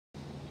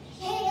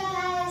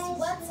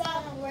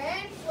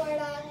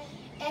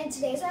And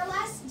today's our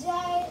last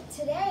day.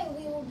 Today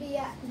we will be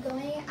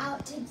going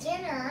out to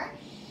dinner,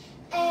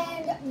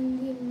 and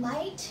we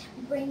might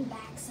bring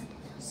back some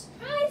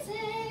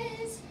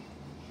surprises.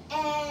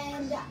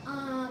 And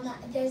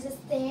there's this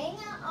thing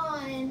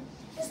on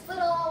this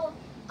little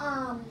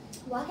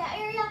walkout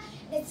area,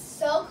 and it's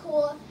so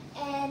cool.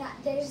 And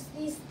there's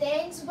these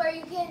things where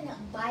you can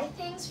buy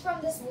things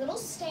from this little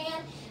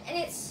stand, and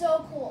it's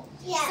so cool.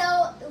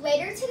 Yeah. So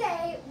later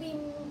today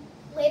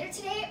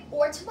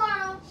or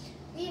tomorrow,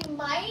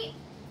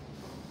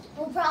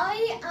 we'll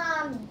probably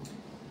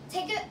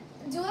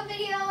do a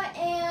video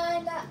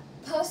and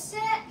post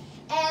it,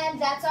 and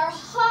that's our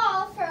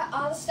haul for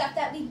all the stuff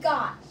that we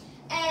got.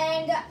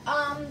 And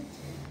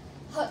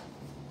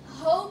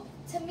hope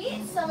to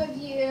meet some of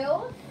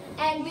you,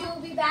 and we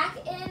will be back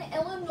in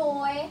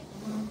Illinois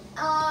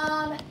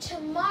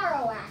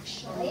tomorrow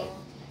actually.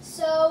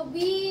 So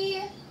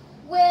we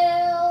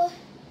will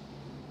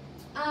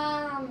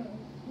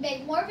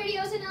make more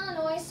videos in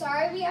Illinois.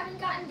 Sorry we haven't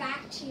gotten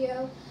back to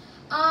you.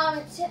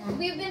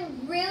 We've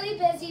been really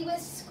busy with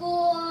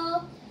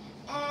school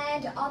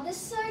and all this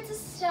sorts of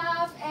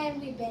stuff, and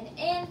we've been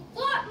in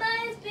Fort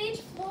Myers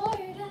Beach,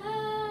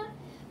 Florida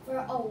for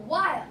a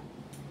while.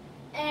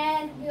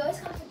 And we always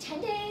come for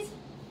 10 days,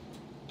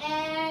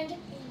 and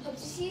hope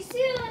to see you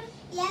soon.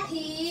 Yeah.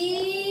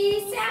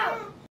 Peace out.